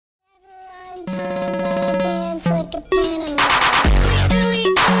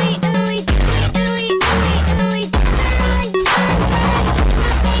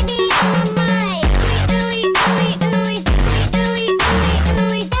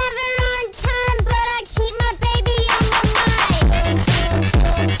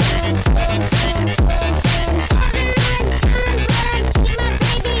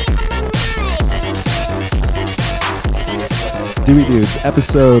Dewey Dudes,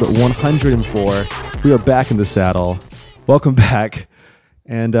 episode 104. We are back in the saddle. Welcome back.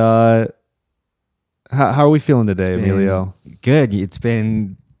 And how are we feeling today, Emilio? Good. It's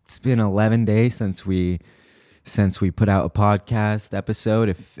been 11 days since we put out a podcast episode.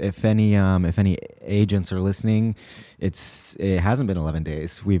 If any agents are listening, it hasn't been 11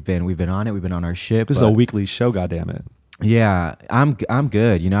 days. We've been on it. We've been on our ship. This is a weekly show, goddammit. Yeah, I'm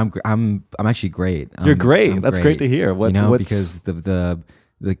good. You know, I'm actually great. You're great. That's great to hear. Because the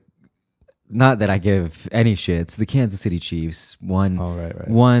not that I give any shits. The Kansas City Chiefs won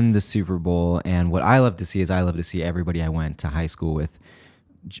the Super Bowl, and what I love to see is everybody I went to high school with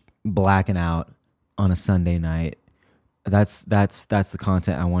blacking out on a Sunday night. That's the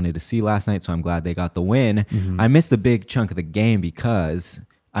content I wanted to see last night, so I'm glad they got the win. Mm-hmm. I missed a big chunk of the game because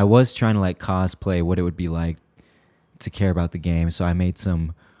I was trying to like cosplay what it would be like to care about the game, so I made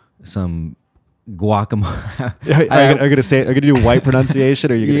some guacamole. Are you gonna do white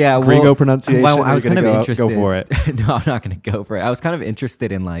pronunciation, or are you gonna gringo pronunciation? Well, I was kind of interested. Go for it. No, I'm not gonna go for it. I was kind of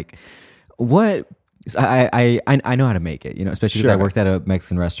interested in like what. I know how to make it, you know, especially because I worked at a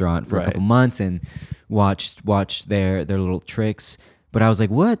Mexican restaurant for a couple months and watched their little tricks. But I was like,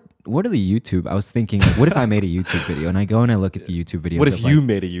 what are the YouTube? I was thinking, like, what if I made a YouTube video? And I go and I look at the YouTube videos. What if you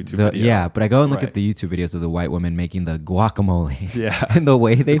made a YouTube video? Yeah, but I go and look at the YouTube videos of the white women making the guacamole. Yeah. And the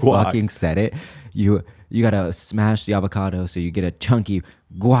way they fucking said it, you gotta smash the avocado so you get a chunky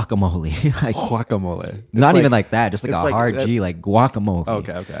guacamole. Like guacamole. Not even like that, just like a hard G, like guacamole.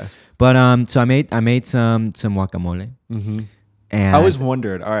 Okay. But so I made some guacamole. Mm-hmm. And I always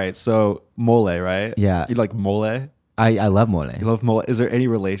wondered. All right, so mole, right? Yeah. You like mole? I love mole. You love mole? Is there any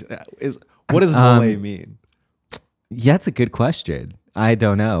relation? What does mole mean? Yeah, that's a good question. I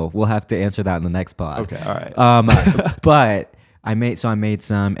don't know. We'll have to answer that in the next pod. Okay, all right. But I made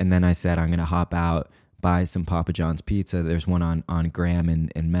some, and then I said I'm gonna hop out, buy some Papa John's pizza. There's one on Graham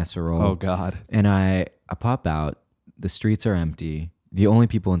and Messerol. Oh God. And I pop out. The streets are empty. The only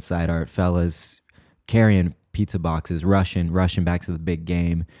people inside are fellas carrying pizza boxes, rushing back to the big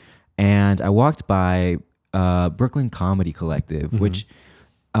game. And I walked by Brooklyn Comedy Collective, which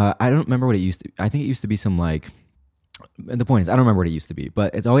I don't remember what it used to be. I think it used to be some like, and the point is I don't remember what it used to be,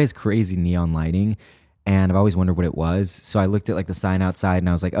 but it's always crazy neon lighting, and I've always wondered what it was. So I looked at like the sign outside and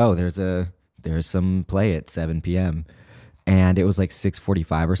I was like, oh, there's some play at 7 p.m. And it was like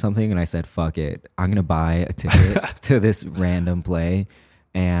 6:45 or something, and I said, fuck it, I'm gonna buy a ticket to this random play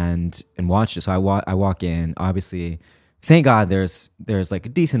and watch it. So I walk in. Obviously, thank God there's like a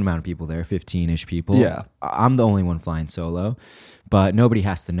decent amount of people there, 15-ish people. Yeah. I'm the only one flying solo, but nobody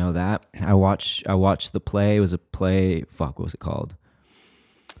has to know that. I watched the play. It was a play, what was it called?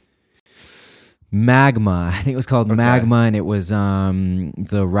 Magma. I think it was called Magma, and it was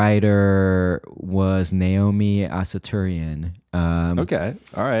the writer was Naomi Asaturian. Okay.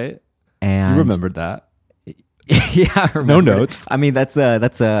 All right. And you remembered that. Yeah, I remember. No notes. I mean, that's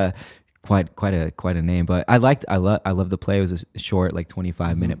quite a name, but I love the play. It was a short, like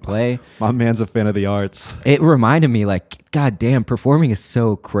 25-minute play. My man's a fan of the arts. It reminded me, like, God damn, performing is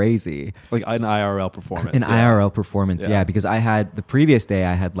so crazy. Like an IRL performance. IRL performance, yeah. Because I had the previous day,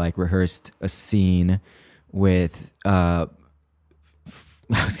 I had like rehearsed a scene with. I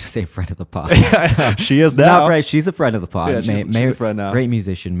was gonna say friend of the pod. She is now. Not right. She's a friend of the pod. Yeah, she's a friend now. Great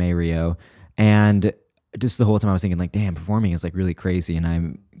musician, May Rio, and just the whole time I was thinking like, damn, performing is like really crazy, and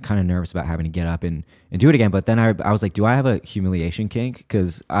I'm kind of nervous about having to get up and do it again. But then I was like, do I have a humiliation kink?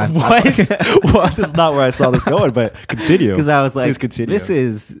 Because well, that's not where I saw this going. But continue. Because I was like, please continue.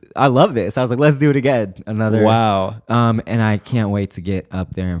 I love this. I was like, let's do it again. Wow. And I can't wait to get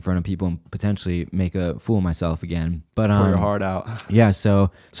up there in front of people and potentially make a fool of myself again. But pour your heart out. Yeah.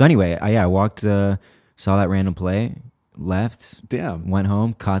 So anyway, I walked, saw that random play. Left, went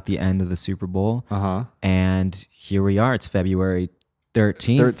home, caught the end of the Super Bowl, and here we are. It's February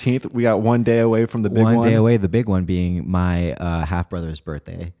 13th. We got 1 day away from the big one. 1 day away, the big one being my half brother's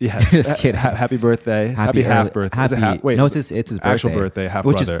birthday. Yes, just kidding. Happy birthday! Happy half birthday! It's his birthday. Actual birthday, half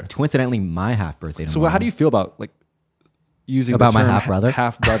which brother. Is coincidentally my half birthday. So how do you feel about like using about the term my half brother?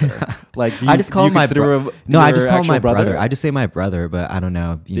 Half brother. Like, do you, I just call him my brother. No, I just call him my brother. I just say my brother, but I don't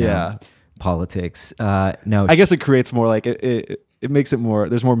know. You know, politics. No, I guess it creates more like it makes it more.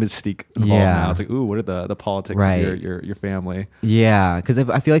 There's more mystique involved now. It's like, ooh, what are the politics of your family? Yeah, because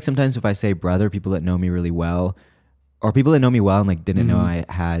I feel like sometimes if I say brother, people that know me really well, or people that know me well and like didn't know I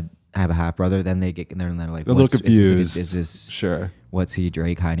have a half brother, then they get in there and they're like a little confused. Is this sure? What's he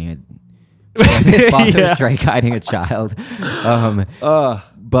Drake hiding it? His father's Drake hiding a child.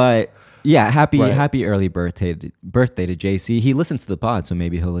 But Yeah, happy Right. happy early birthday to JC. He listens to the pod, so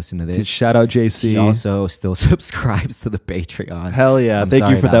maybe he'll listen to this. Dude, shout out JC. He also still subscribes to the Patreon. Hell yeah. I'm Thank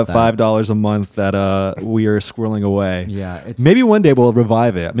you sorry for about that $5 a month that we are squirreling away. Yeah, it's Maybe one day we'll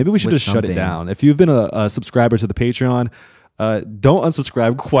revive it. Maybe we should With just shut it something. down. If you've been a subscriber to the Patreon, don't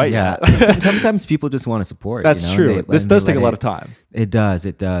unsubscribe quite yeah. yet. Sometimes people just want to support. That's you know, true. and This and does they take a let lot it- of time. It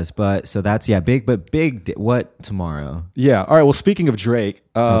does. But so that's big. What tomorrow? Yeah. All right. Well, speaking of Drake,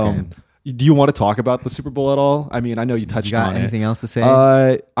 Okay. do you want to talk about the Super Bowl at all? I mean, I know you touched You got on anything it. else to say?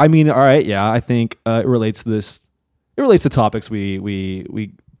 I mean, all right. Yeah, I think it relates to this. It relates to topics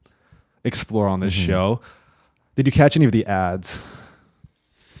we explore on this show. Did you catch any of the ads?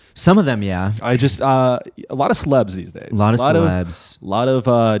 Some of them, yeah. I just a lot of celebs these days. A lot of celebs. A lot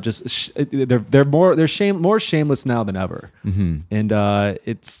of just they're more shameless now than ever. Mm-hmm. And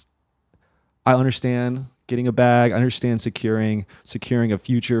it's I understand getting a bag. I understand securing a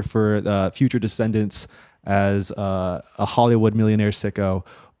future for future descendants as a Hollywood millionaire sicko,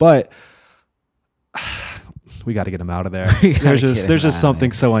 but we got to get him out of there. There's just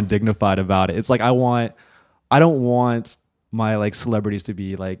something so undignified about it. It's like I don't want my like celebrities to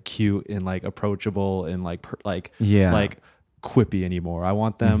be like cute and like approachable and like like quippy anymore. I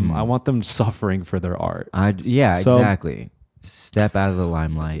want them suffering for their art. So- Exactly. Step out of the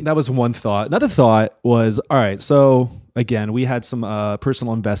limelight. That was one thought. Another thought was, all right, so again, we had some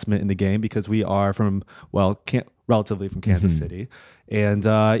personal investment in the game because we are relatively from Kansas City. And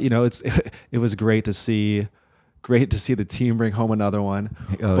it was great to see the team bring home another one.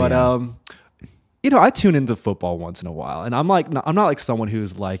 I tune into football once in a while, and I'm not like someone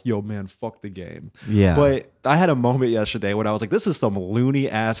who's like, yo man, fuck the game. Yeah. But I had a moment yesterday when I was like, this is some loony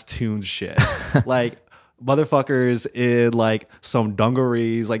ass tune shit. Like motherfuckers in like some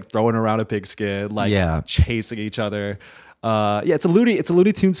dungarees, like throwing around a pigskin, like chasing each other. It's a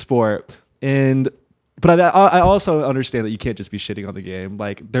Looney Tune sport, but I also understand that you can't just be shitting on the game.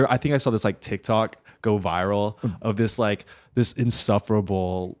 Like I think I saw this like TikTok go viral of this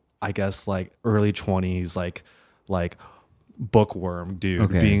insufferable, I guess like early 20s like bookworm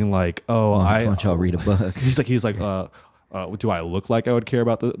dude being like, why don't y'all read a book? He's like, do I look like I would care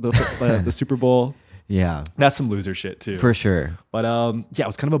about the Super Bowl? Yeah, that's some loser shit too, for sure. But it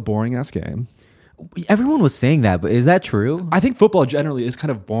was kind of a boring ass game. Everyone was saying that, but is that true? I think football generally is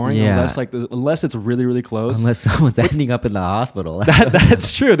kind of boring unless it's really, really close. Unless someone's ending up in the hospital.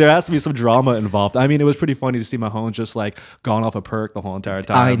 That's true. There has to be some drama involved. I mean, it was pretty funny to see Mahomes just like gone off a perk the whole entire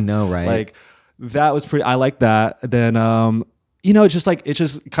time. I know, right? Like that was pretty. I like that. Then it just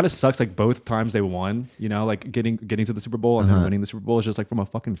kind of sucks. Like both times they won. Like getting to the Super Bowl and then winning the Super Bowl is just like from a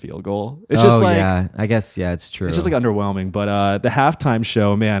fucking field goal. It's just like I guess it's true. It's just like underwhelming. But the halftime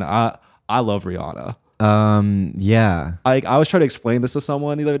show, man, I love Rihanna. I was trying to explain this to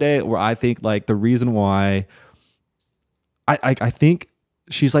someone the other day where I think like the reason why I think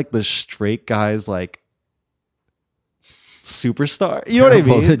she's like the straight guy's like superstar. You know what I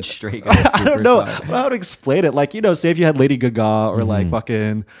mean? Straight guy superstar. I don't know how to explain it. Like, say if you had Lady Gaga or like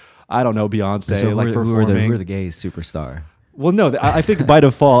fucking, I don't know, Beyonce So like performing. Who are the gays superstar? Well, no, I think by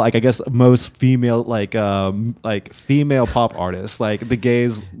default, like I guess most female like female pop artists, like the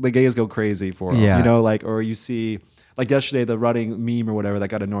gays go crazy for them. Yeah. Like, or you see like yesterday the running meme or whatever that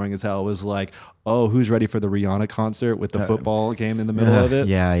got annoying as hell was like, oh, who's ready for the Rihanna concert with the football game in the middle of it?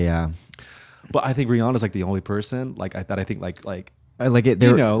 Yeah. But I think Rihanna's like the only person like I think like I like it.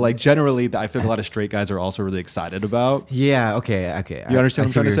 like generally, I feel like a lot of straight guys are also really excited about. Yeah. Okay. You understand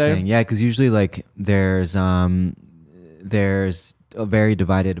what I'm trying to say? Saying. Yeah, because usually like there's a very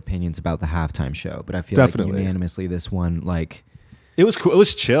divided opinions about the halftime show, but I feel like unanimously this one like. It was cool. It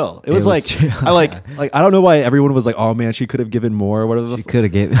was chill. It was like chill. I don't know why everyone was like, "Oh man, she could have given more." Or whatever. She could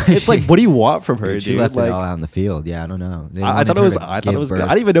have given. It's like, what do you want from her, She dude? left like, it all out in the field. Yeah, I don't know. I thought it was good. I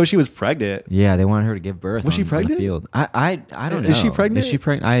didn't even know she was pregnant. Yeah, they wanted her to give birth. Was she pregnant? On the field. I don't know. Is she pregnant? Is she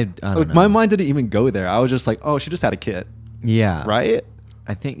pregnant? I don't know. My mind didn't even go there. I was just like, oh, she just had a kid. Yeah. Right.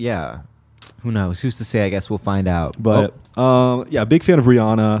 I think Who knows? Who's to say? I guess we'll find out. But big fan of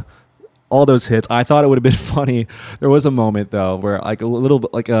Rihanna. All those hits. I thought it would have been funny. There was a moment though where like a little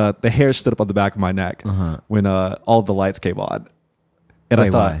bit like the hair stood up on the back of my neck when all the lights came on, and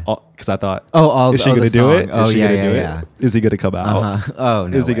Wait, I thought because I thought, is she the gonna do song. it? Is she gonna do yeah. it? Is he gonna come out? Oh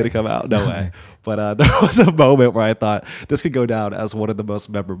no. Is he gonna come out? No way. But there was a moment where I thought this could go down as one of the most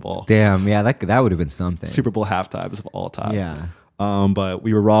memorable Damn. Yeah. That would have been something. Super Bowl halftimes of all time. Yeah. But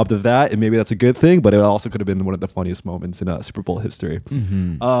we were robbed of that, and maybe that's a good thing, but it also could have been one of the funniest moments in Super Bowl history.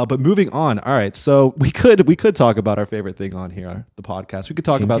 But moving on, all right, so we could talk about our favorite thing on here, the podcast. We could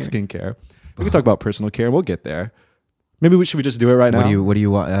talk about skincare. We could talk about personal care. We'll get there. Maybe should we just do it right now? What do you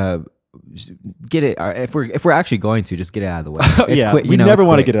want? get it. If we're actually going to, just get it out of the way. Yeah, we never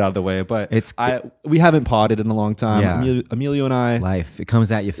want to get it out of the way, but we haven't potted in a long time. Yeah. Emilio and I, life, it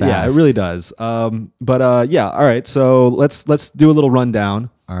comes at you fast. Yeah, it really does. Yeah, all right. So let's do a little rundown.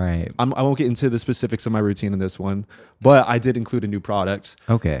 All right. I won't get into the specifics of my routine in this one, but I did include a new product.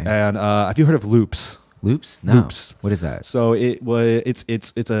 Okay. And have you heard of Loops? Loops? No. Loops. What is that? So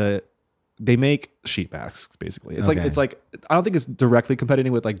they make sheet masks basically. It's like I don't think it's directly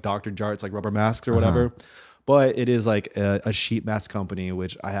competing with like Dr. Jart's like rubber masks or whatever, but it is like a sheet mask company,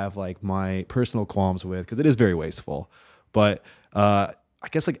 which I have like my personal qualms with because it is very wasteful. But I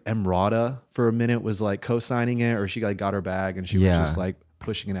guess like Emrata for a minute was like co-signing it, or she like got her bag and she was just like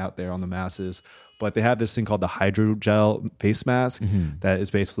pushing it out there on the masses. But they have this thing called the hydrogel face mask that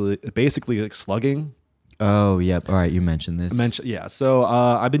is basically like slugging. Oh, yep. All right. You mentioned this. Yeah. So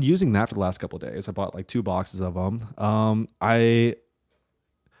I've been using that for the last couple of days. I bought like 2 boxes of them.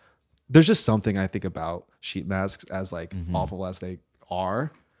 There's just something I think about sheet masks, as like awful as they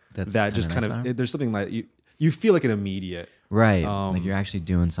are, that just kind of there's something like you feel like an immediate like you're actually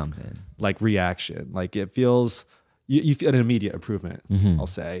doing something, like reaction. Like it feels you feel an immediate improvement. I'll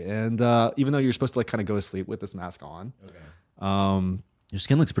say, and even though you're supposed to like kind of go to sleep with this mask on. Your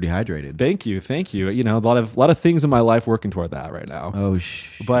skin looks pretty hydrated. Thank you. You know, a lot of things in my life working toward that right now. Oh,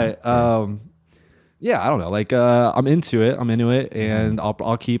 but yeah, I don't know. Like I'm into it, and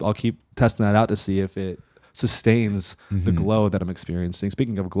I'll keep testing that out to see if it sustains the glow that I'm experiencing.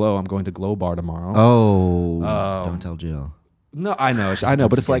 Speaking of glow, I'm going to Glow Bar tomorrow. Oh, don't tell Jill. No, I know,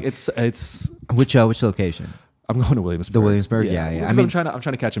 but it's like it's which location? I'm going to Williamsburg. The Williamsburg, yeah. I mean, I'm trying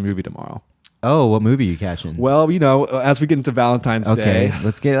to catch a movie tomorrow. Oh, what movie are you catching? Well, you know, as we get into Valentine's Day.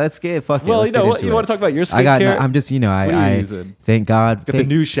 Let's get fuck it. Well, you know what, you want to talk about your skincare? I'm just, I thank God. Got the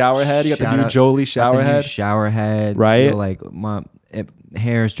new shower head. You got the new Jolie shower head. Shower head. Right? Feel like my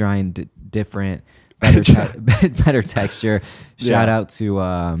hair is drying different, better texture. Shout out to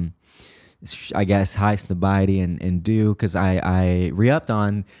I guess High Snobiety and Dew, because I re-upped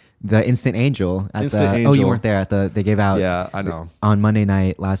on the Instant Angel at Angel. Oh, you weren't there they gave out. Yeah, I know. On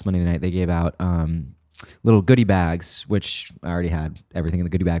last Monday night, they gave out little goodie bags, which I already had everything in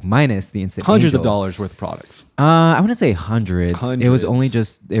the goodie bag minus the Instant Hundreds Angel. of dollars worth of products. I wouldn't say hundreds. It was only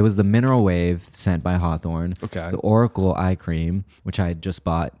it was the Mineral Wave scent by Hawthorne. Okay. The Oracle Eye Cream, which I had just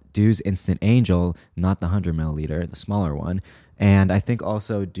bought. Dew's Instant Angel, not the 100 milliliter, the smaller one. And I think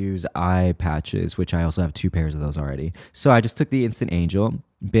also Dew's eye patches, which I also have 2 pairs of those already. So I just took the Instant Angel,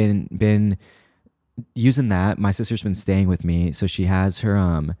 been using that. My sister's been staying with me, so she has her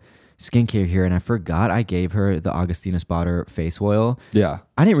skincare here, and I forgot I gave her the Augustina Spotter face oil. Yeah.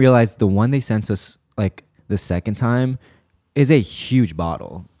 I didn't realize the one they sent us like the second time is a huge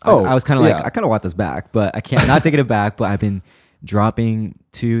bottle. I was kind of like, I kind of want this back, but I can't not taking it back. But I've been dropping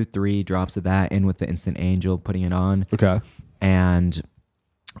 2-3 drops of that in with the Instant Angel, putting it on. Okay. And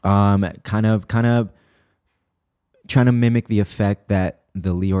kind of trying to mimic the effect that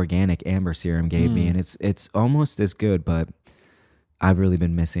the Lee Organic Amber Serum gave me, and it's almost as good, but I've really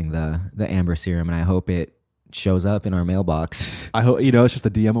been missing the Amber Serum, and I hope it shows up in our mailbox. I hope it's just a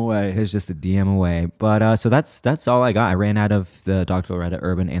DM away. It's just a DM away. But so that's all I got. I ran out of the Dr. Loretta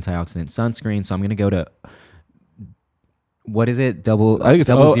Urban Antioxidant Sunscreen, so I'm gonna go to. What is it? I think it's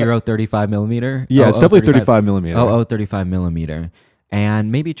 35 millimeter. Yeah, it's definitely 35 millimeter. 35 millimeter.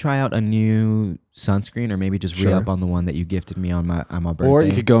 And maybe try out a new sunscreen, or maybe just re-up on the one that you gifted me on my birthday. Or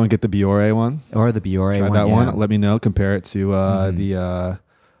you could go and get the Biore one. Or the Biore Try one. that one. Let me know. Compare it to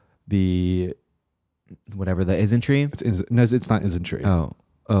the whatever the Isntree. It's not Isntree. Oh.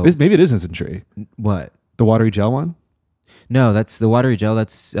 Maybe it is Isntree. What? The watery gel one? No, that's the watery gel.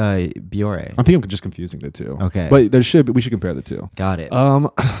 That's Biore. I think I'm just confusing the two. Okay, but we should compare the two. Got it.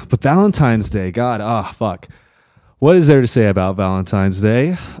 But Valentine's Day, God, fuck. What is there to say about Valentine's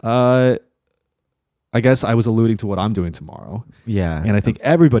Day? I guess I was alluding to what I'm doing tomorrow. Yeah, and I think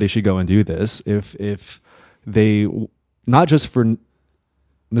everybody should go and do this if they, not just for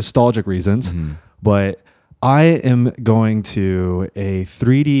nostalgic reasons, but I am going to a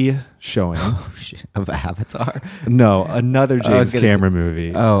 3D showing of Avatar. No, another James Cameron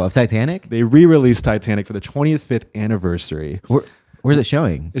movie. Oh, of Titanic? They re-released Titanic for the 25th anniversary. Where's it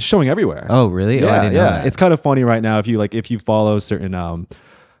showing? It's showing everywhere. Oh, really? Yeah, I didn't know that. It's kind of funny right now if you follow certain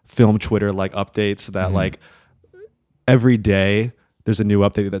film Twitter like updates that like every day there's a new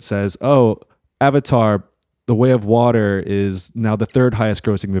update that says, "Oh, Avatar The Way of Water is now the 3rd highest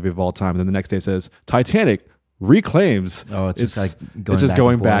grossing movie of all time." And then the next day it says Titanic reclaims. Oh, it's just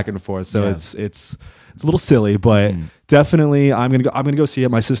going back and forth. So it's a little silly, but definitely I'm gonna go see it.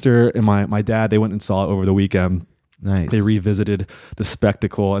 My sister and my dad, they went and saw it over the weekend. Nice. They revisited the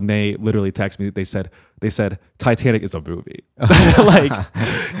spectacle, and they literally texted me. They said Titanic is a movie.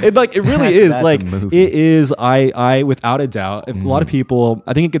 It really is. That's Like a movie. it is. I without a doubt. A lot of people,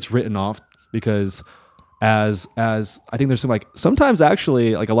 I think it gets written off because as I think there's some like sometimes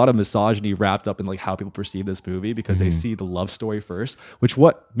actually like a lot of misogyny wrapped up in like how people perceive this movie because they see the love story first, which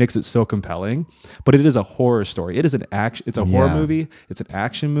what makes it so compelling. But it is a horror story. It is an action. It's a horror movie. It's an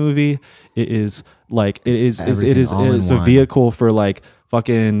action movie. It is like it is a vehicle for like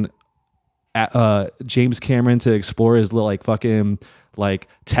fucking James Cameron to explore his little like fucking like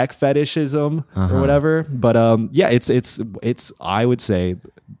tech fetishism or whatever. But yeah, it's I would say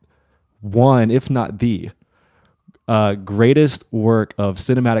one, if not the greatest work of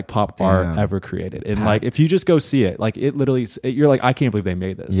cinematic pop art ever created. And like, if you just go see it, like it literally, you're like, I can't believe they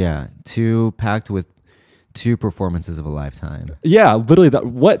made this. Yeah. Packed with two performances of a lifetime. Yeah. Literally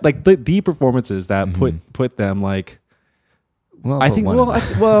the performances that put them like, Well, I think, Kate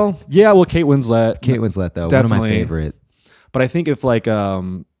Winslet. Kate Winslet though, definitely. one of my favorite. But I think if like,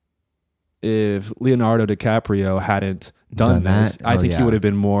 if Leonardo DiCaprio hadn't done this, I think he would have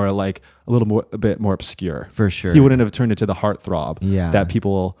been more like a bit more obscure. For sure. He wouldn't have turned into the heartthrob that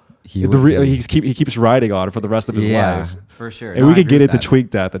people he keeps riding on for the rest of his life. For sure. And we could get into Twink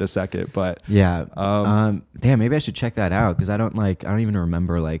Death in a second, but yeah. Damn, maybe I should check that out because I don't even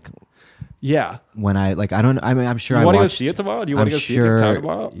remember like when I'm sure you I want to go watched, see it tomorrow? Do you want to go see it time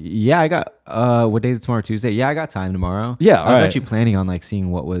tomorrow? Yeah, I got what day is it tomorrow? Tuesday? Yeah, I got time tomorrow. Yeah, I was actually planning on like seeing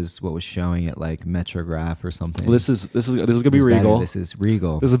what was showing at like Metrograph or something. Well, this is gonna be Regal. This is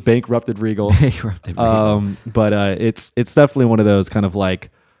Regal. This is bankrupted Regal. Bankrupted Regal. But it's definitely one of those kind of like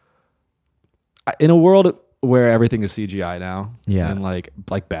in a world where everything is CGI now. Yeah. And like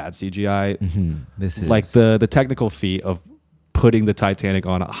bad CGI. This is like the technical feat of putting the Titanic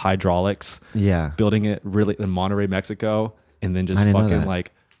on hydraulics, building it really in Monterrey, Mexico, and then just fucking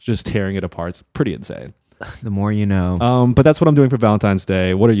like just tearing it apart. It's pretty insane. The more you know. But that's what I'm doing for Valentine's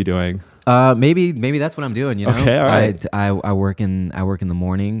Day. What are you doing? Maybe that's what I'm doing. You know, okay, all right. I work in the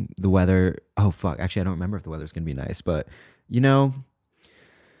morning. The weather. Oh fuck! Actually, I don't remember if the weather's gonna be nice, but you know,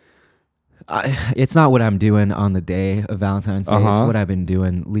 it's not what I'm doing on the day of Valentine's Day. It's what I've been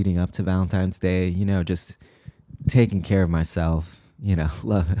doing leading up to Valentine's Day. You know, just taking care of myself, you know,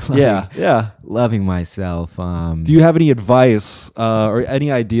 loving myself. Do you have any advice or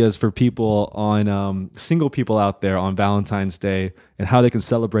any ideas for people on single people out there on Valentine's Day and how they can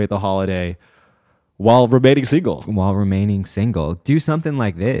celebrate the holiday while remaining single? While remaining single, do something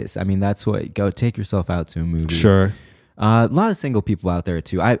like this. I mean, that's what go take yourself out to a movie. Sure. A lot of single people out there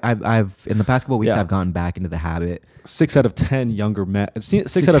too. I've in the past couple of weeks I've gotten back into the habit. 6 out of 10 younger men.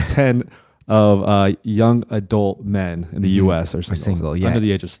 6 out of 10 of young adult men in the U.S. are single, yeah, under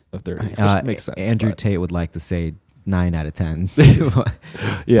the age of 30. Which makes sense. Andrew Tate would like to say 9 out of 10.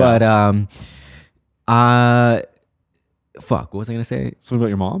 Yeah. But fuck, what was I gonna say? Something about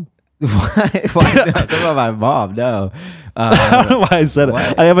your mom? Why? Something about my mom? No. I don't know why I said it.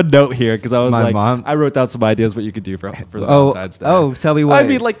 I have a note here because I was mom? I wrote down some ideas what you could do for the Valentine's Day. Oh, tell me what. I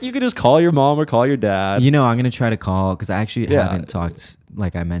mean, like you could just call your mom or call your dad. You know, I'm gonna try to call because I actually haven't talked.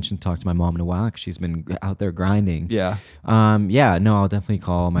 Like I mentioned, talked to my mom in a while because she's been out there grinding. Yeah. No, I'll definitely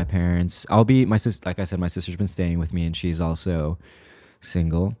call my parents. I'll be my sister. Like I said, my sister's been staying with me, and she's also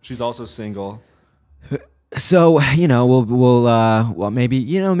single. So you know, we'll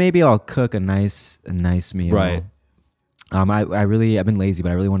maybe I'll cook a nice meal. Right. I've been lazy,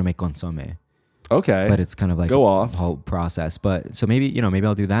 but I really want to make consomme. Okay. But it's kind of like go off the whole process. But so maybe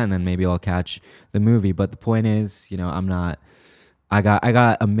I'll do that, and then maybe I'll catch the movie. But the point is, you know, I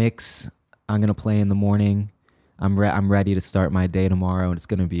got a mix. I'm gonna play in the morning. I'm ready to start my day tomorrow, and it's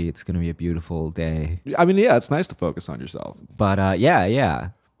gonna be a beautiful day. I mean, yeah, it's nice to focus on yourself. But yeah.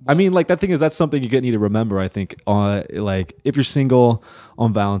 I mean, like that's something you need to remember. I think, like if you're single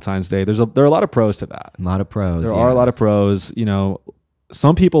on Valentine's Day, there are a lot of pros to that. A lot of pros. There are a lot of pros. You know,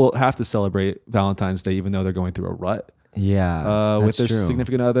 some people have to celebrate Valentine's Day even though they're going through a rut. Yeah, with their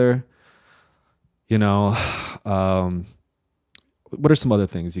significant other. You know, what are some other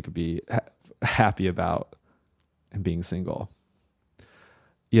things you could be happy about in being single?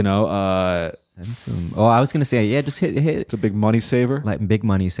 You know, I was gonna say, yeah, just hit. It's a big money saver. Like big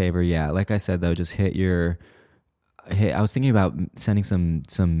money saver, yeah. Like I said though, just hit. I was thinking about sending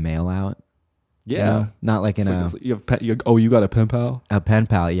some mail out. Yeah, you know? Not like in you got a pen pal. A pen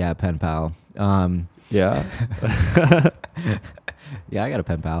pal, yeah, a pen pal. Yeah. Yeah, I got a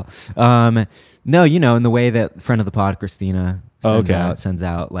pen pal. No, you know, in the way that friend of the pod, Christina, sends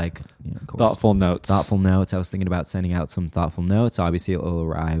out like of course, thoughtful notes. Thoughtful notes. I was thinking about sending out some thoughtful notes. Obviously, it will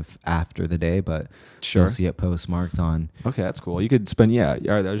arrive after the day, but you'll see it postmarked on. Okay, that's cool. You could spend all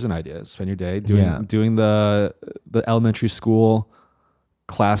right, there's an idea. Spend your day doing the elementary school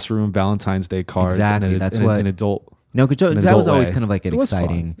classroom Valentine's Day cards. Exactly. That's what an adult. No, that was always way. kind of like an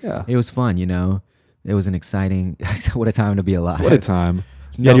exciting. Yeah, it was fun. It was an exciting. What a time to be alive. What a time.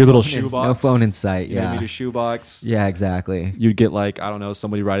 You had your little shoebox. No phone in sight. You had your shoebox. Yeah, exactly. You'd get like, I don't know,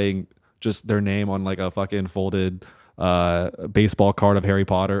 somebody writing just their name on like a fucking folded baseball card of Harry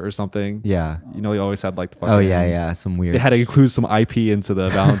Potter or something. Yeah. They always had like the fucking... Oh, yeah. Some weird... They had to include some IP into the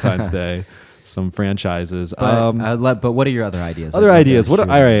Valentine's Day. Some franchises. But what are your other ideas? Other ideas. All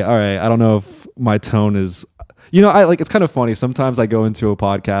right. I don't know if my tone is... it's kind of funny. Sometimes I go into a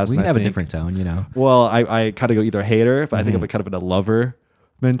podcast. We can have a different tone, Well, I kind of go either hater, but I think I'm kind of in a lover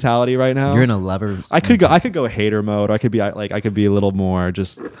mentality right now. You're in a lover. I could go hater mode, or I could be a little more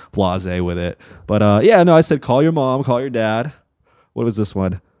just blasé with it. But I said call your mom, call your dad. What was this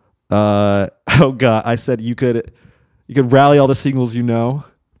one? Oh god, I said you could rally all the singles you know.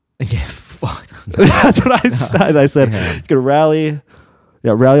 Yeah, fuck. That's what I said. I said you could rally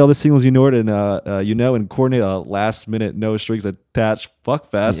all the singles you know and coordinate a last minute no strings attached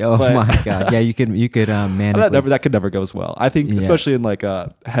fuck fest. Oh my god! Yeah, you could manically. That could never go as well. I think, especially in like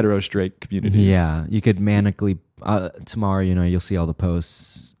hetero straight communities. Yeah, you could manically tomorrow. You'll see all the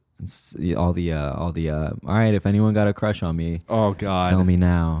posts, all the. All right, if anyone got a crush on me, oh god, tell me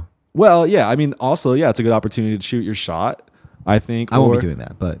now. Well, yeah. I mean, also, yeah, it's a good opportunity to shoot your shot. I think I won't be doing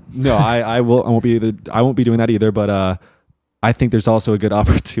that, but no, I won't be doing that either. But I think there's also a good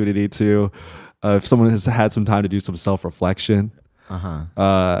opportunity to, if someone has had some time to do some self-reflection,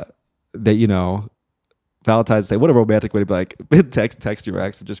 that, Valentine's Day, what a romantic way to be like, text your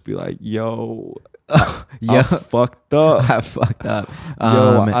ex and just be like, yo, I fucked up. I fucked up.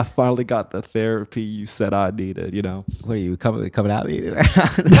 I finally got the therapy you said I needed, What are you coming at me? No,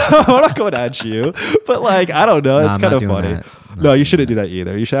 I'm not going at you. But like, I don't know. It's kind of funny. No, you shouldn't do that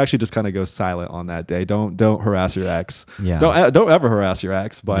either. You should actually just kind of go silent on that day. Don't harass your ex. Yeah. Don't ever harass your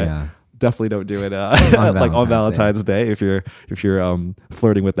ex, but definitely don't do it like on Valentine's Day if you're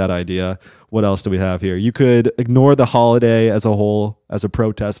flirting with that idea. What else do we have here? You could ignore the holiday as a whole as a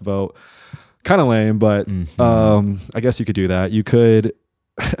protest vote. Kind of lame, but I guess you could do that. You could,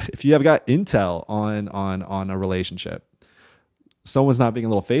 if you have got intel on a relationship, someone's not being a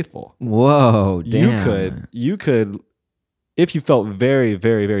little faithful. Whoa, damn. You could, if you felt very,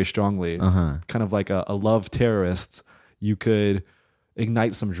 very, very strongly, kind of like a love terrorist, you could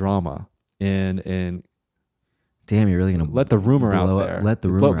ignite some drama and damn, you're really gonna let the rumor out there. Let the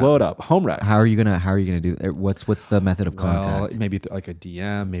rumor blow it up. Home wreck. How are you gonna do that? What's the method of contact? Well, maybe like a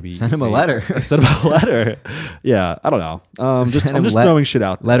DM. Maybe send him a letter. Send him a letter. Yeah, I don't know. I'm just throwing shit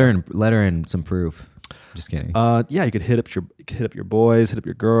out there. Letter and some proof. Just kidding. You could hit up your boys, hit up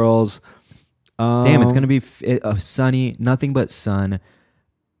your girls. Damn, it's gonna be sunny, nothing but sun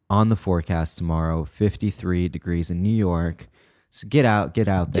on the forecast tomorrow. 53 degrees in New York. So get out there.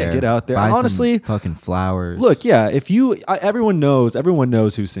 Yeah, get out there. Buy honestly, some fucking flowers. Look, yeah, everyone knows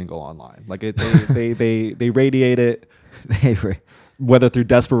who's single online. Like they radiate it, whether through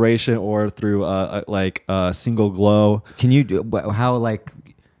desperation or through single glow. Can you do how like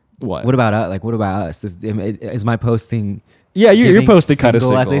what? What about us? Is my posting? Yeah, you're posting kind of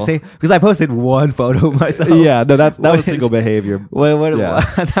single, as they say, because I posted one photo of myself. Yeah, no, that was single behavior. What? Yeah.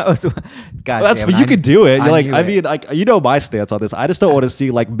 That was. God, that's you could do it. My stance on this. I just don't want to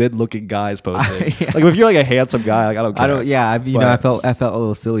see like mid-looking guys posting. Yeah. Like if you're like a handsome guy, like I don't care. I felt a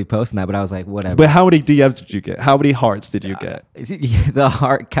little silly posting that, but I was like, whatever. But how many DMs did you get? How many hearts did you get? The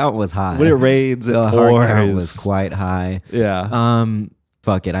heart count was high. When it rains, the heart count was quite high. Yeah.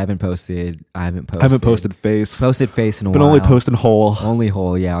 Fuck it. I haven't posted face. Posted face in a while. But only posting whole. Only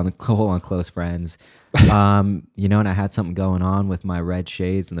whole, yeah. On the whole on close friends. And I had something going on with my red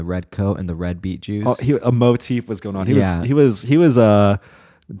shades and the red coat and the red beet juice. Oh, a motif was going on. He was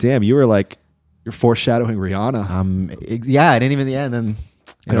damn, you were like, you're foreshadowing Rihanna. Yeah, I didn't even, then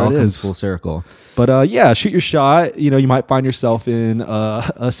it all comes full circle. But shoot your shot. You might find yourself in a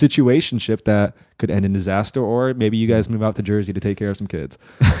situationship that could end in disaster, or maybe you guys move out to Jersey to take care of some kids.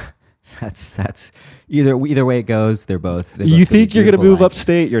 That's either way it goes. They're both. You think you're gonna move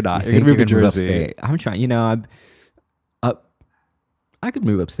upstate? You're not. You're gonna move to Jersey. I'm trying. I could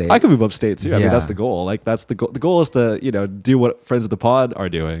move upstate. I could move upstate too. I mean, that's the goal. Like that's the goal. The goal is to do what friends of the pod are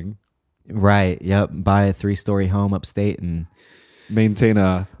doing. Right. Yep. Buy a 3-story home upstate and maintain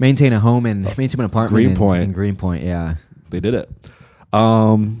a home and maintain an apartment in Greenpoint. Yeah, they did it.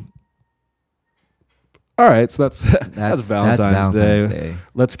 All right, so that's Valentine's Day.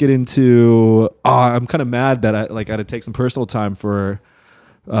 Let's get into. I'm kind of mad that I had to take some personal time for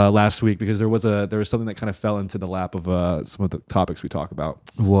last week because there was something that kind of fell into the lap of some of the topics we talk about.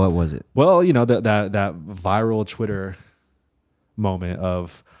 What was it? Well, you know that viral Twitter moment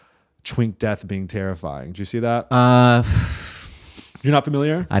of Twink death being terrifying. Did you see that? You're not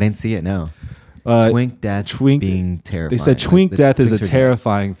familiar? I didn't see it. No. Twink death being terrifying. They said Twink death is a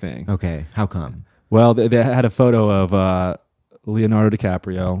terrifying thing. Okay, how come? Well, they had a photo of Leonardo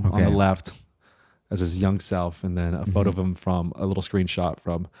DiCaprio on the left as his young self, and then a photo of him from a little screenshot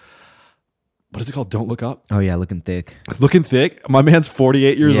from, what is it called? Don't Look Up? Oh, yeah, Looking Thick. Looking Thick? My man's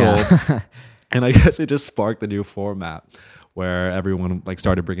 48 years old. And I guess it just sparked a new format where everyone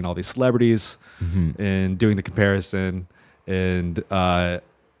started bringing all these celebrities and doing the comparison. And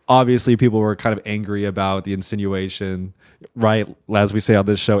obviously people were kind of angry about the insinuation, right? As we say on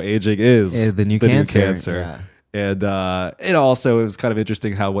this show, aging is the new cancer. Yeah. And it also was kind of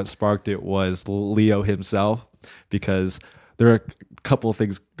interesting how what sparked it was Leo himself, because there are a couple of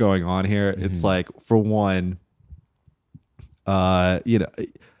things going on here. It's like, for one,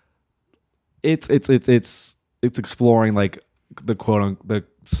 it's exploring the the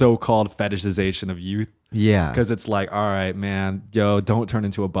so-called fetishization of youth. Yeah. Because it's like, all right, man, don't turn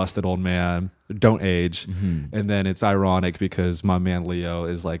into a busted old man. Don't age. And then it's ironic because my man Leo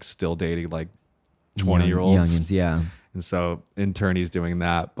is still dating 20-year-olds. Youngins, yeah. And so in turn he's doing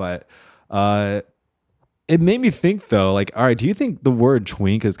that. But it made me think though, all right, do you think the word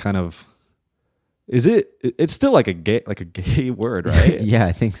twink is kind of, it's still a gay word, right? Yeah,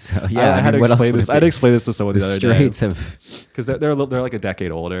 I think so. Yeah, I had to explain this. I had to explain this to someone the other day. Because they're like a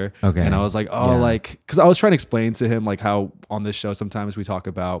decade older. Okay. And I was like, because I was trying to explain to him how on this show sometimes we talk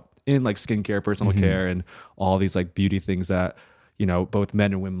about in skincare, personal care, and all these beauty things that both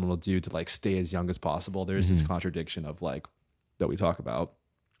men and women will do to stay as young as possible. There's this contradiction of that we talk about,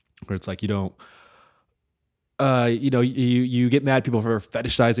 where it's you don't. You get mad at people for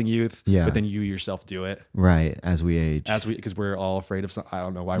fetishizing youth, but then you yourself do it. Right, as we age. Because we're all afraid of something. I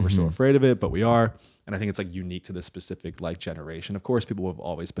don't know why we're so afraid of it, but we are. And I think it's unique to this specific generation. Of course, people have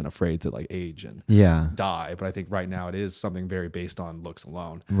always been afraid to age and die, but I think right now it is something very based on looks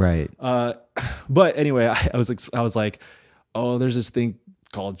alone. Right. But anyway, I was like, oh, there's this thing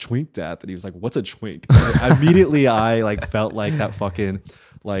called twink death, and he was like, what's a twink? Immediately I felt like that fucking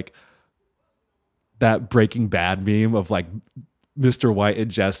that Breaking Bad meme of Mr. White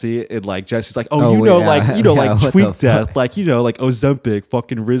and Jesse, and Jesse's like, twink death, Ozempic,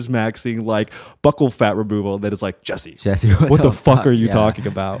 fucking Rizmaxing, buckle fat removal. And then it's Jesse, what the fuck are you talking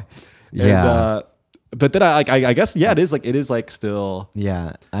about? Yeah. And, but then I guess it is still.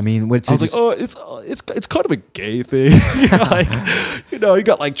 Yeah, I mean, I was it's kind of a gay thing. You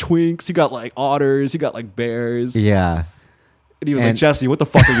got twinks, you got otters, you got bears. Yeah. And he was like, Jesse, what the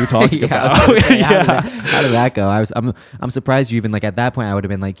fuck are you talking about? How did that go? I'm surprised you even at that point I would have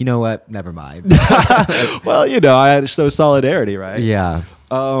been like, you know what? Never mind. Well, I had to show solidarity, right? Yeah.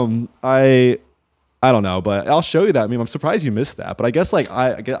 I don't know, but I'll show you that. I mean, I'm surprised you missed that, but I guess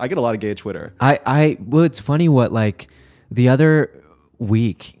I get a lot of gay Twitter. Well, it's funny what the other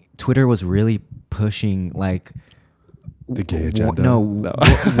week Twitter was really pushing the gay agenda.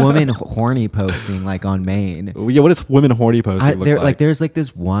 Woman horny posting on Maine. Yeah, what does women horny posting look like? There's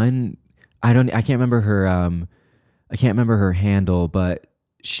this one. I can't remember her. I can't remember her handle, but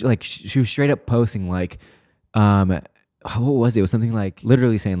she was straight up posting what was it? It was something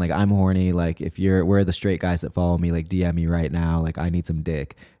literally saying I'm horny. If we're the straight guys that follow me, DM me right now. I need some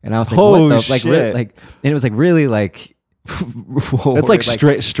dick. And I was like, oh, what the shit. and it was really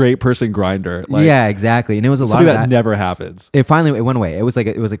it's straight person grinder. Yeah, exactly. And it was a lot of that never happens. It finally went away. It was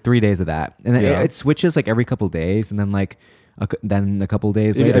 3 days of that, and then it switches every couple of days, and then then a couple of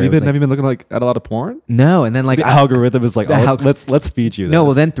days later. Have you been looking at a lot of porn? No, and then the algorithm is let's feed you this. No,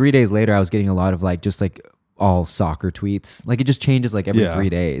 well then 3 days later I was getting a lot of just all soccer tweets. It just changes every 3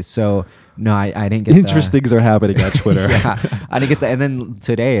 days. So no, I didn't get interesting things are happening at Twitter. I didn't get that. And then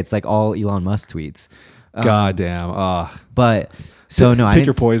today it's all Elon Musk tweets. God damn. But so no, pick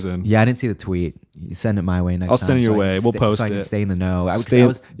your poison. Yeah, I didn't see the tweet. You send it my way next time. I'll send it your way. We'll post so it. I can stay in the know. I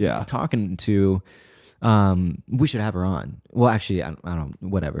was talking to. We should have her on. Well, actually, I don't.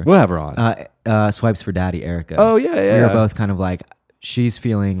 Whatever. We'll have her on. Swipes for Daddy, Erica. Oh yeah. We were both kind of she's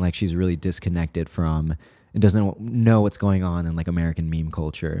feeling she's really disconnected from and doesn't know what's going on in American meme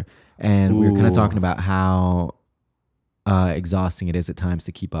culture, and we were kind of talking about how exhausting it is at times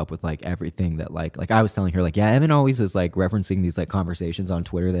to keep up with everything that I was telling her Evan always is referencing these conversations on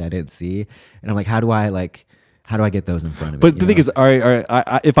Twitter that I didn't see, and I'm how do how do I get those in front of me? But the thing is, all right,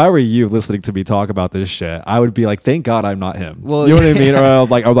 if I were you listening to me talk about this shit, I would be like, thank God I'm not him. Well, you know what I mean? Or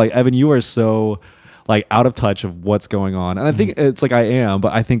I'm like, Evan, you are so like out of touch of what's going on. And I think it's like I am,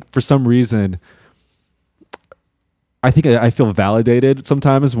 but I think for some reason, I think I feel validated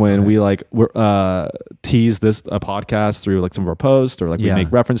sometimes when we like tease a podcast through like some of our posts, or like we make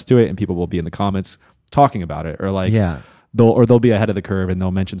reference to it and people will be in the comments talking about it, or like they'll be ahead of the curve and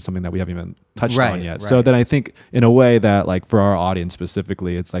they'll mention something that we haven't even touched on yet. Right. So then I think in a way that like for our audience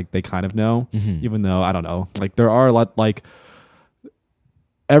specifically, it's like they kind of know, even though I don't know, like there are a lot, like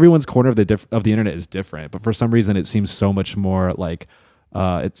everyone's corner of the internet is different, but for some reason it seems so much more like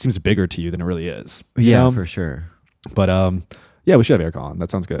it seems bigger to you than it really is. You know? For sure. But yeah, we should have Eric on.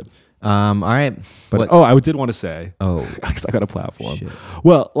 That sounds good. All right. But I did want to say, because I got a platform. Shit.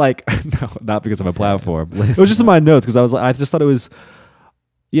 Well, like no, not because of a platform. It was just in my notes because I just thought it was,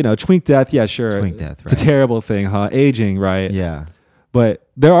 you know, twink death. Yeah, sure. Twink death. Right. It's a terrible thing, huh? Aging, right? Yeah. But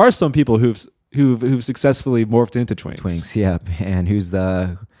there are some people who've successfully morphed into twinks. Twinks, yeah. And who's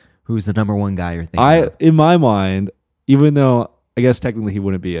the number one guy you're thinking? In my mind, even though I guess technically he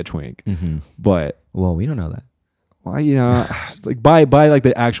wouldn't be a twink, but well, we don't know that. Well, you know, like by like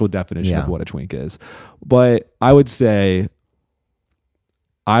the actual definition of what a twink is. But I would say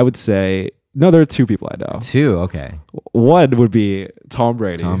no, there are two people I know. Two, okay. One would be Tom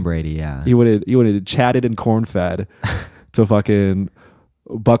Brady. Tom Brady, yeah. He would have chatted and corn fed to fucking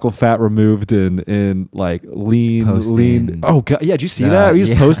buckle fat removed and like lean. Oh god, yeah, did you see that?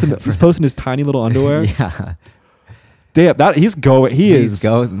 He's posting his tiny little underwear. Yeah. Damn, he's going. He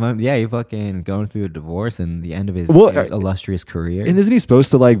fucking going through a divorce and the end of his illustrious career. And isn't he supposed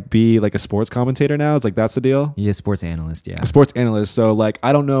to like be like a sports commentator now? It's like that's the deal. He's a sports analyst. Yeah, a sports analyst. So like,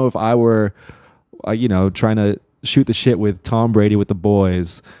 I don't know if I were, trying to shoot the shit with Tom Brady with the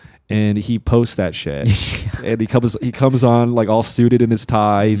boys, and he posts that shit, and he comes on like all suited in his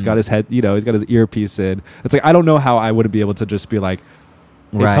tie. He's got his head, he's got his earpiece in. It's like I don't know how I wouldn't be able to just be like.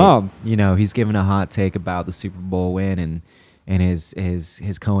 Hey, right. Tom. He's giving a hot take about the Super Bowl win, and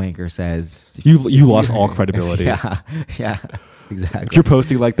his co-anchor says you lost all credibility. Yeah, exactly. If you're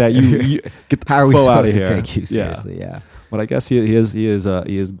posting like that, you get how are we supposed to take you seriously? Yeah. But I guess he is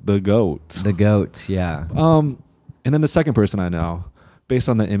the GOAT. The GOAT, yeah. And then the second person I know, based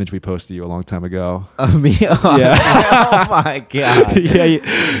on the image we posted you a long time ago. Of me? Oh, yeah. Oh my god.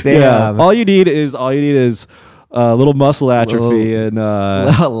 Damn. Yeah. All you need is a little muscle atrophy and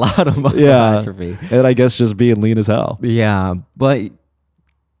a lot of muscle atrophy, and I guess just being lean as hell. Yeah, but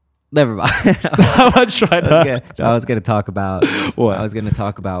never mind. I was going to talk about what I was going to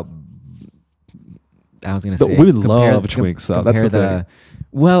say. Women love twinks, though. That's the thing.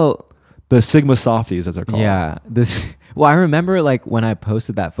 Well, the Sigma softies, as they're called. Yeah. Well, I remember like when I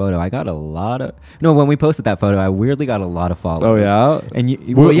posted that photo, when we posted that photo, I weirdly got a lot of followers. Oh yeah, and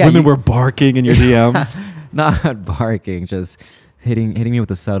women were barking in your DMs. Not barking, just hitting me with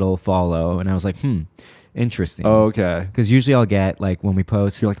a subtle follow, and I was like, interesting. Oh, okay. Because usually I'll get like when we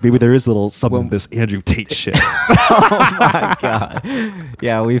post, you're like, maybe there is a little something this Andrew Tate shit. Oh my god!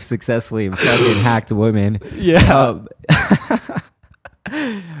 Yeah, we've successfully fucking hacked women. Yeah.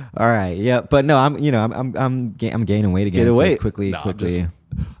 All right. Yeah, but no, I'm gaining weight again. So quickly,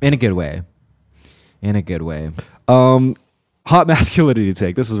 in a good way. Hot masculinity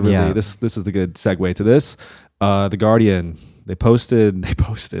take. This is really this is the good segue to this. The Guardian, they published an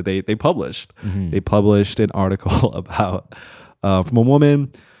article about from a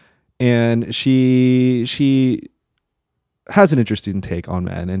woman, and she has an interesting take on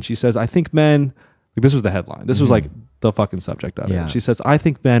men, and she says, I think men, like, this was the headline. This was like the fucking subject of it. She says, I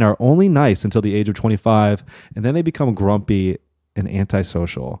think men are only nice until the age of 25, and then they become grumpy and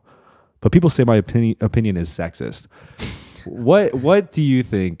antisocial. But people say my opinion is sexist. What do you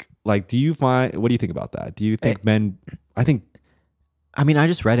think? Like, what do you think about that? Do you think men? I mean, I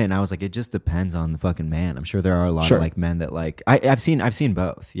just read it and I was like, it just depends on the fucking man. I'm sure there are a lot of like men that like I've seen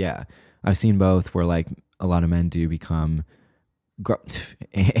both. Yeah, I've seen both where like a lot of men do become.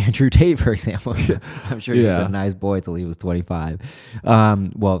 Andrew Tate, for example. I'm sure he was a nice boy till he was 25.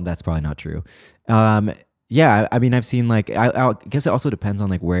 Well, that's probably not true. Yeah, I mean, I've seen like I guess it also depends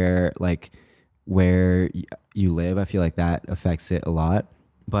on like where you live. I feel like that affects it a lot.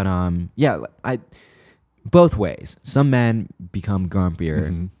 But both ways. Some men become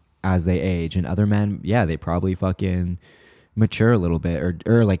grumpier as they age, and other men, they probably fucking mature a little bit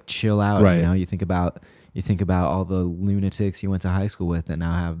or like chill out. Right. You know, you think about all the lunatics you went to high school with that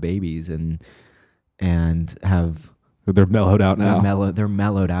now have babies and have. They're mellowed out now. They're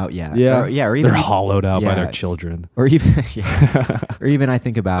mellowed out, yeah. Yeah. Or even, they're hollowed out by their children. Or even, or even I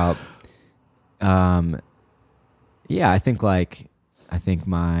think about, Yeah, I think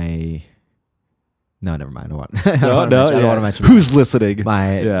my. No, never mind. I No, don't want to mention who's listening.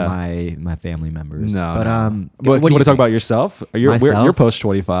 My family members. No, but But you want to talk about yourself? You're post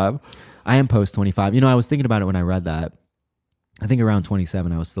 25. I am post 25. You know, I was thinking about it when I read that. I think around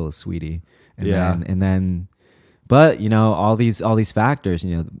 27, I was still a sweetie, and then. But you know, all these factors.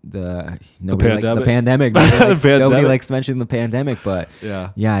 You know, the pandemic. Nobody likes mentioning the pandemic. But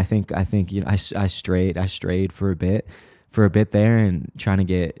yeah, I think you know, I strayed for a bit there, and trying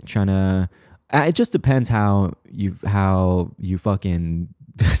to. It just depends how you fucking.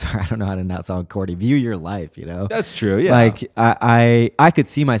 Sorry, I don't know how to not sound corny. View your life, you know. That's true. Yeah. Like I could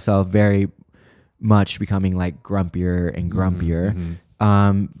see myself very much becoming like grumpier and grumpier.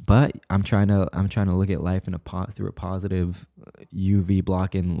 But I'm trying to look at life through a positive UV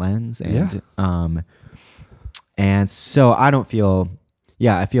blocking lens, and so I don't feel.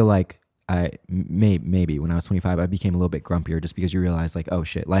 Yeah, I feel like. Maybe when I was 25, I became a little bit grumpier just because you realize like, oh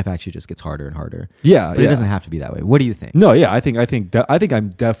shit, life actually just gets harder and harder. Yeah, but it doesn't have to be that way. What do you think? No, yeah, I think I'm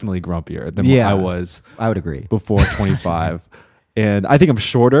definitely grumpier than I was. I would agree before 25, and I think I'm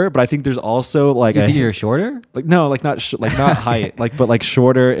shorter. But I think there's also like you think you're shorter? Like no, like not not height, but like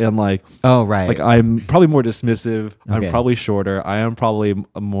shorter and like oh right. Like I'm probably more dismissive. Okay. I'm probably shorter. I am probably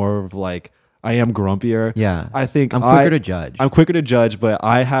more of like. I am grumpier. Yeah, I think I'm quicker to judge. I'm quicker to judge, but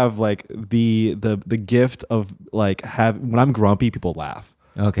I have like the gift of like when I'm grumpy, people laugh.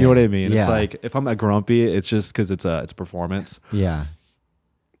 Okay, you know what I mean? Yeah. It's like if I'm grumpy, it's just because it's a performance. Yeah.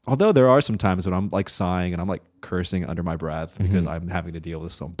 Although there are some times when I'm like sighing and I'm like cursing under my breath because I'm having to deal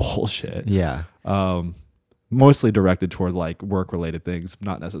with some bullshit. Yeah. Mostly directed toward like work related things,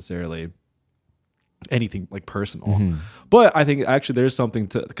 not necessarily anything like personal. But I think actually there's something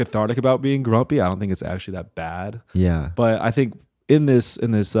cathartic about being grumpy. I don't think it's actually that bad. Yeah. But I think in this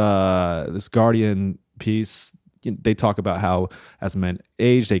Guardian piece, they talk about how as men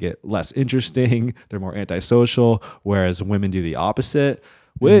age, they get less interesting, they're more antisocial, whereas women do the opposite.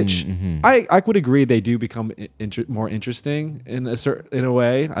 Which I would agree they do become more interesting in a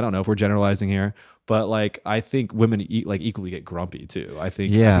way. I don't know if we're generalizing here, but like I think women equally get grumpy too. I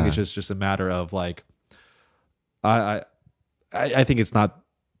think it's just a matter of like I think it's not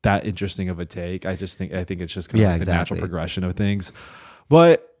that interesting of a take. I think it's just kind of like the natural progression of things.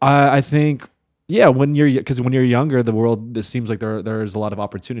 But I think when you're younger, the world this seems like there's a lot of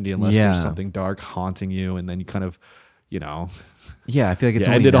opportunity unless there's something dark haunting you, and then you kind of I feel like it's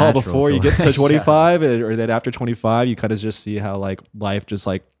end it all before you get to 25 or then after 25 you kind of just see how like life just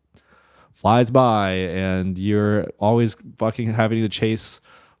like flies by and you're always fucking having to chase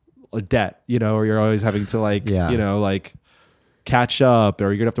a debt, or you're always having to like like catch up, or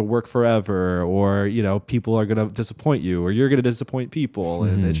you're gonna have to work forever, or people are gonna disappoint you, or you're gonna disappoint people,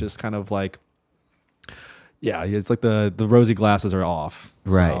 and it's just kind of like it's like the rosy glasses are off,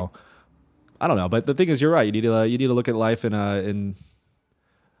 right? So, I don't know, but the thing is, you're right. You need to look at life in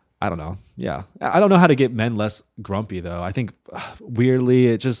I don't know. Yeah, I don't know how to get men less grumpy though. I think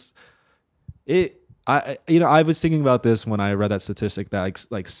weirdly, I was thinking about this when I read that statistic that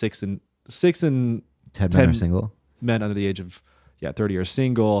like 6 in 10 men are single. Men under the age of 30 are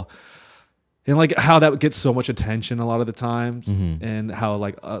single, and like how that gets so much attention a lot of the times, and how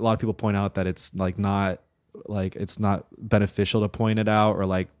like a lot of people point out that it's like not beneficial to point it out or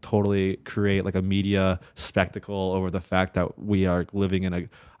like totally create like a media spectacle over the fact that we are living in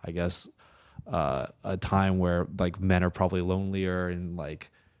a time where like men are probably lonelier and like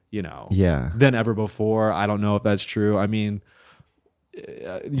than ever before. I don't know if that's true. I mean,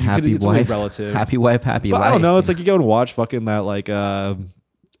 it's only relative. Happy wife, happy life. I don't know. It's like you go and watch fucking that like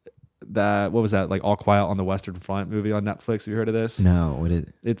what was that, like All Quiet on the Western Front movie on Netflix? Have you heard of this? No. What is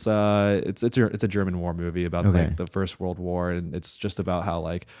it? It's a German war movie about like the First World War, and it's just about how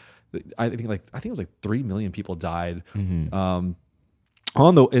like I think it was like 3 million people died on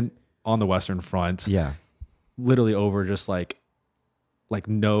the Western Front. Yeah, literally over just like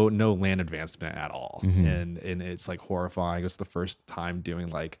no land advancement at all, and it's like horrifying. It's the first time doing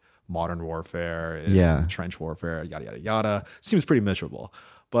like modern warfare and trench warfare, yada yada yada. Seems pretty miserable.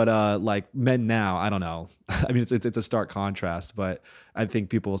 But like men now, I don't know. I mean, it's a stark contrast. But I think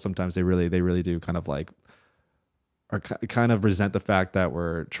people sometimes they really do kind of like or kind of resent the fact that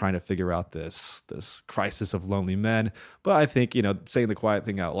we're trying to figure out this crisis of lonely men. But I think saying the quiet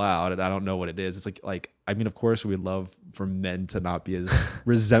thing out loud, and I don't know what it is. It's like I mean, of course, we'd love for men to not be as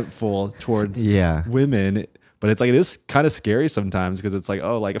resentful towards women. But it's like it is kind of scary sometimes because it's like,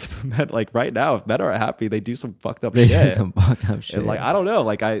 oh, like if men, like right now, if men are happy, they do some fucked up shit. And like I don't know,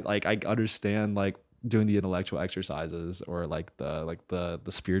 like I understand like doing the intellectual exercises or like the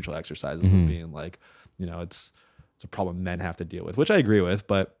spiritual exercises of being like, it's it's a problem men have to deal with, which I agree with,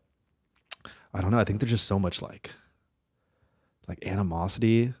 but I don't know. I think there's just so much like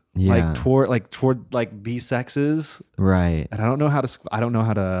animosity, toward these sexes, right? And I don't know how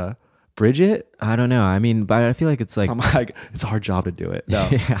to bridge it. I don't know. I mean, but I feel like it's like it's a hard job to do it. No,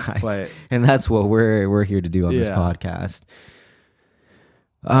 and that's what we're here to do on this podcast.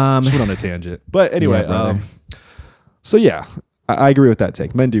 Just went on a tangent, but anyway, so yeah, I agree with that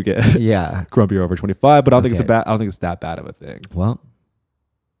take. Men do get grumpier over 25, but I don't think I don't think it's that bad of a thing. Well,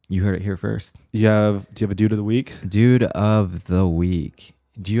 you heard it here first. Do you have a dude of the week? Dude of the week.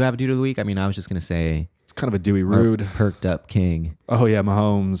 Do you have a dude of the week? I mean, I was just gonna say it's kind of a Dewey Rude, perked up king. Oh yeah,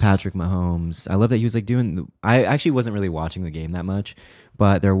 Mahomes, Patrick Mahomes. I love that he was like doing. I actually wasn't really watching the game that much,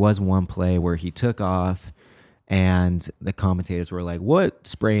 but there was one play where he took off, and the commentators were like, "What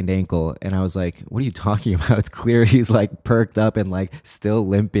sprained ankle?" And I was like, "What are you talking about? It's clear he's like perked up and like still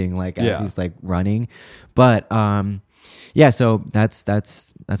limping, like as he's like running." But yeah, so that's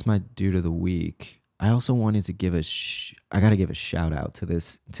my dude of the week. I also wanted to give I got to give a shout out to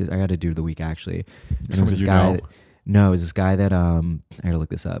this. I got a dude of the week actually. And it was this guy. No, it was this guy that I got to look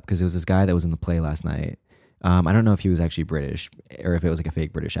this up because it was this guy that was in the play last night. I don't know if he was actually British or if it was like a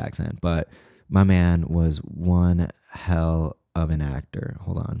fake British accent, but my man was one hell of an actor.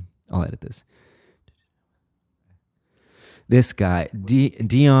 Hold on, I'll edit this. This guy,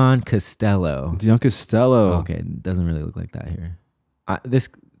 Dion Costello. Dion Costello. Okay, it doesn't really look like that here. This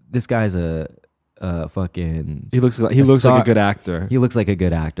guy's a fucking. He looks like a good actor. He looks like a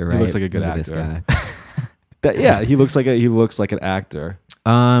good actor, right? He looks like a good actor. This guy. He looks like an actor.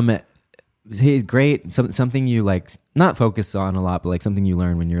 He's great. Something you like not focus on a lot, but like something you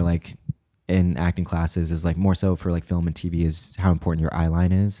learn when you're like in acting classes is like more so for like film and TV is how important your eye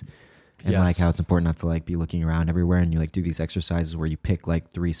line is. And like how it's important not to like be looking around everywhere, and you like do these exercises where you pick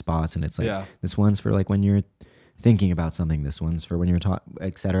like 3 spots, and it's like this one's for like when you're thinking about something, this one's for when you're talking,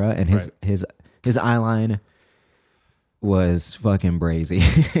 etc. And his eye line was fucking brazy.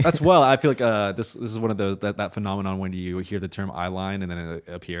 That's I feel like this is one of those that phenomenon when you hear the term eye line and then it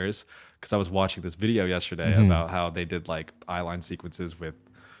appears. Because I was watching this video yesterday about how they did like eye line sequences with.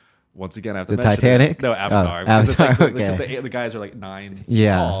 Once again, I have to mention Titanic? No, Avatar. Because it's like, okay. the guys are like 9 feet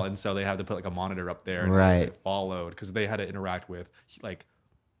tall, and so they have to put like a monitor up there and it followed because they had to interact with like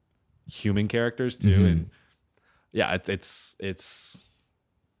human characters too. And yeah, it's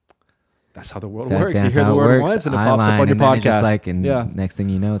that's how the world works. You hear the word once and it pops up on your podcast. Next thing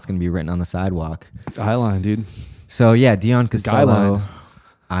you know, it's gonna be written on the sidewalk. Eyeline, dude. So yeah, Dion Costello.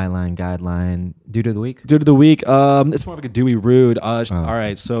 Eyeline, guideline, dude of the week. Dude of the week. It's more like a Dewey Rude. All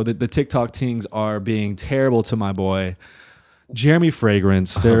right, so the TikTok tings are being terrible to my boy Jeremy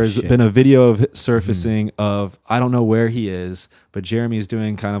Fragrance. There's been a video of surfacing of I don't know where he is, but Jeremy is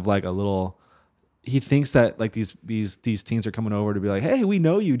doing kind of like a little. He thinks that like these teens are coming over to be like, "Hey, we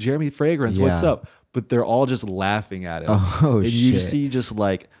know you, Jeremy Fragrance. What's up?" But they're all just laughing at him. And you see just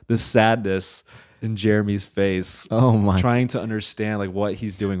like the sadness in Jeremy's face. Oh my! Trying to understand like what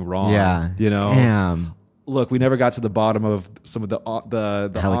he's doing wrong. Yeah, you know. Damn. Look, we never got to the bottom of some of the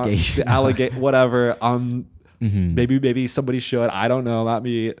allegation, whatever. Maybe somebody should. I don't know. Not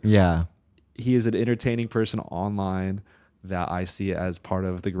me. Yeah. He is an entertaining person online that I see as part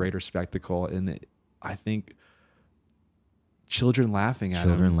of the greater spectacle, and I think children laughing at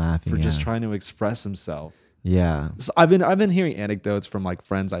him for just trying to express himself. Yeah, so I've been hearing anecdotes from like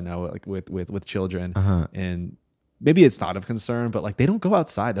friends I know like with children, and maybe it's not of concern, but like they don't go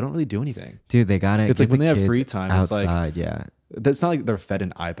outside, they don't really do anything. Dude, they gotta. It's like when they have free time, outside, it's like that's not like they're fed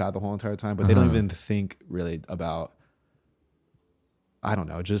an iPad the whole entire time, but they don't even think really about. I don't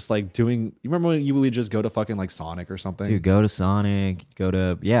know, just like doing. You remember when you would just go to fucking like Sonic or something? Dude, go to Sonic. Go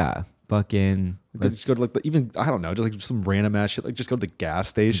to fucking. Just go to like even I don't know, just like some random ass shit. Like just go to the gas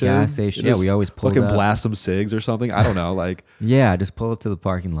station. Yeah, we always pull fucking blast some cigs or something. I don't know, like just pull up to the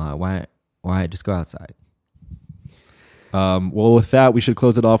parking lot. Why just go outside? Well, with that, we should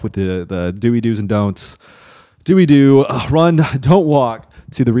close it off with the Dewey do's and don'ts. Dewey do run, don't walk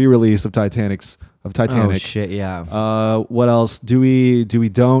to the re-release of Titanic. Oh shit, yeah. What else? Dewey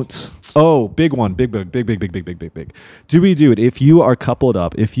don't. Oh, big one, big. Dewey do it. If you are coupled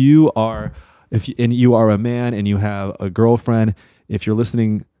up, and you are a man and you have a girlfriend, if you're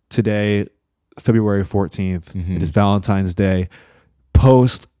listening today, February 14th, it is Valentine's Day.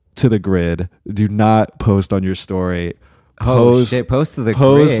 Post to the grid. Do not post on your story. Post to the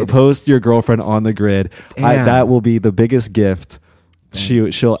grid. Post your girlfriend on the grid. That will be the biggest gift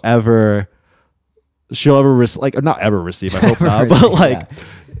she'll ever not ever receive. I hope not, but like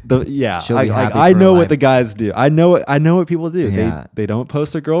I know what the guys do. I know what people do. Yeah. They don't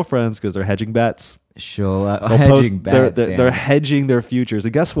post their girlfriends because they're hedging bets. She'll They'll hedging post, bets. they're hedging their futures.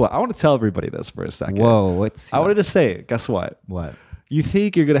 And guess what? I want to tell everybody this for a second. Whoa, I wanted to say it. Guess what? What? You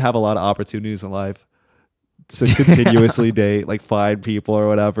think you're gonna have a lot of opportunities in life to continuously date, like find people or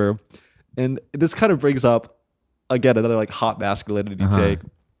whatever. And this kind of brings up again another like hot masculinity take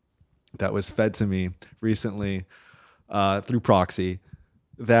that was fed to me recently through proxy,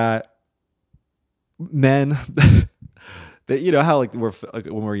 that men that, you know how like when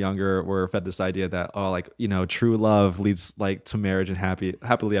we're younger we're fed this idea that true love leads like to marriage and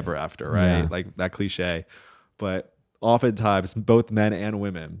happily ever after, right? Yeah. Like that cliche. But oftentimes both men and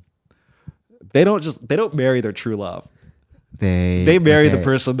women, they don't marry their true love. They marry the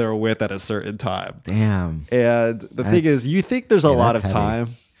person they're with at a certain time. Damn. And the thing is, you think there's a lot of heavy time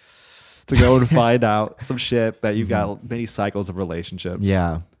to go and find out some shit that you've got many cycles of relationships.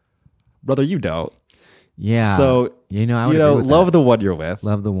 Yeah. Brother, you don't. Yeah. So, I would agree with love that. the one you're with.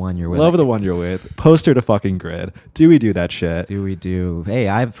 Love the one you're with. Love the one you're with. Post her to fucking grid. Do we do that shit? Do we do?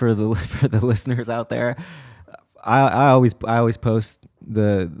 Hey, for the listeners out there, I always post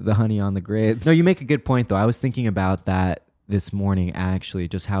the honey on the grid. No, you make a good point though. I was thinking about that this morning actually,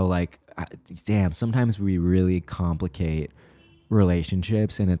 just how like, damn, sometimes we really complicate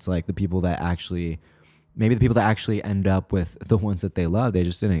relationships, and it's like the people that actually end up with the ones that they love, they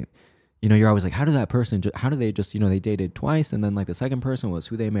just didn't. You're always like, how did they just, they dated twice and then like the second person was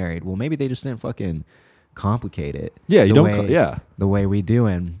who they married. Well, maybe they just didn't fucking complicate it. Yeah, the way we do,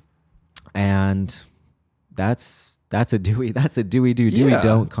 and that's a do we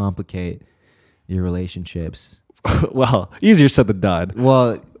don't complicate your relationships. Well, easier said than done.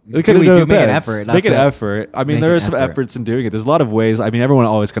 Well, make an effort. Make an effort. I mean, there are some efforts in doing it. There's a lot of ways. I mean, everyone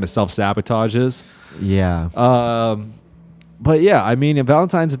always kind of self-sabotages. Yeah. But yeah, I mean,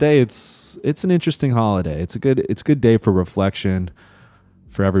 Valentine's Day, it's an interesting holiday. It's a good day for reflection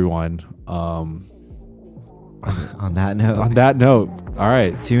for everyone. On that note. All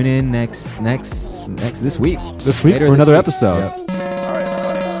right. Tune in next this week. For another episode. Yep.